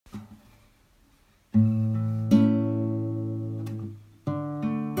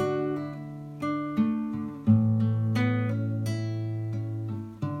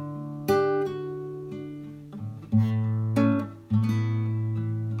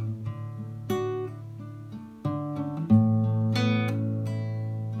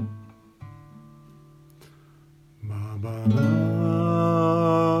Nam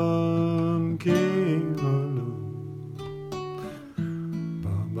kevalam,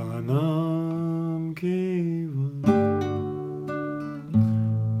 Baba Nam kevalam,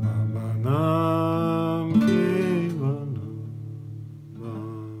 Baba Nam kevalam,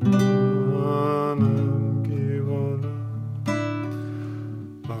 Baba Nam kevalam,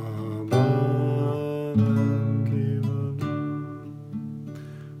 Baba Nam kevalam,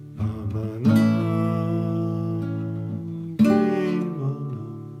 Baba Nam.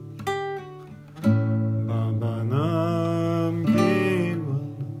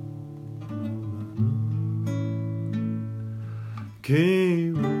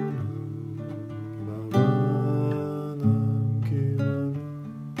 Kevalam, Baba Nam kevalam,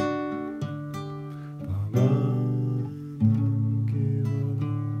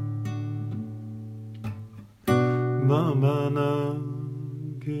 Baba Nam kevalam, Baba Nam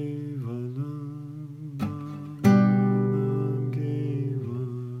kevalam,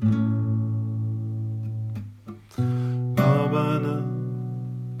 Baba Nam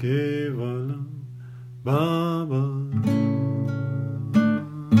kevalam, Baba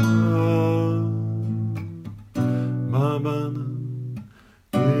Baba Nam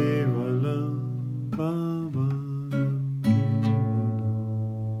kevalam,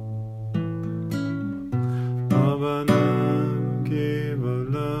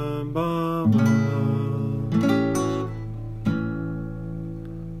 Baba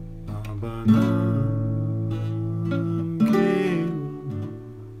Nam kevalam,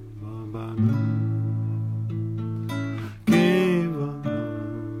 Baba Nam kevalam,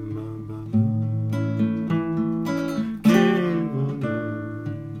 Baba Nam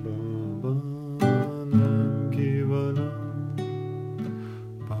kevalam,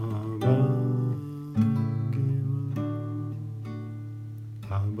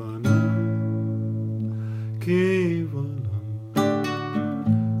 Baba Nam kevalam,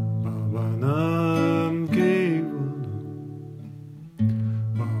 Baba Nam kevalam,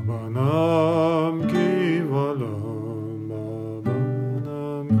 Baba Nam kevalam,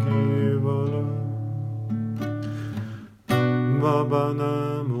 Baba Nam kevalam, Baba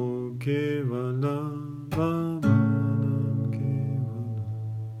Nam kevalam,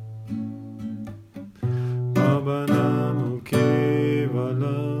 Baba Nam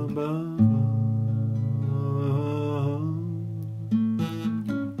kevalam,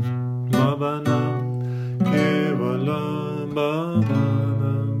 Baba Nam kevalam, Baba Nam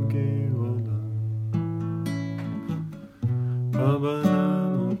kevalam, Baba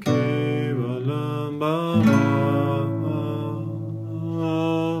Nam kevalam, Baba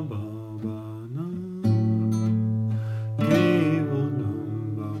Nam kevalam,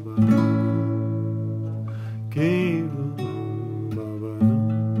 Baba kevalam, Baba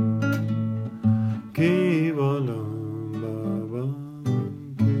kevalam, Baba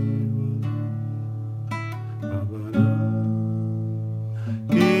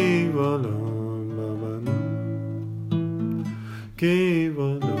kevalam,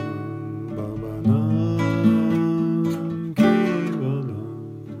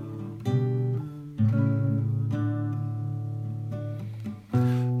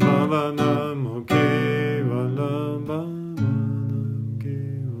 Baba Nam kevalam, Baba Nam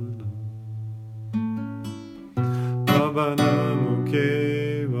kevalam, Baba Nam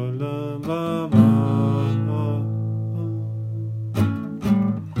kevalam,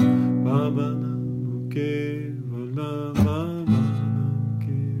 Baba Nam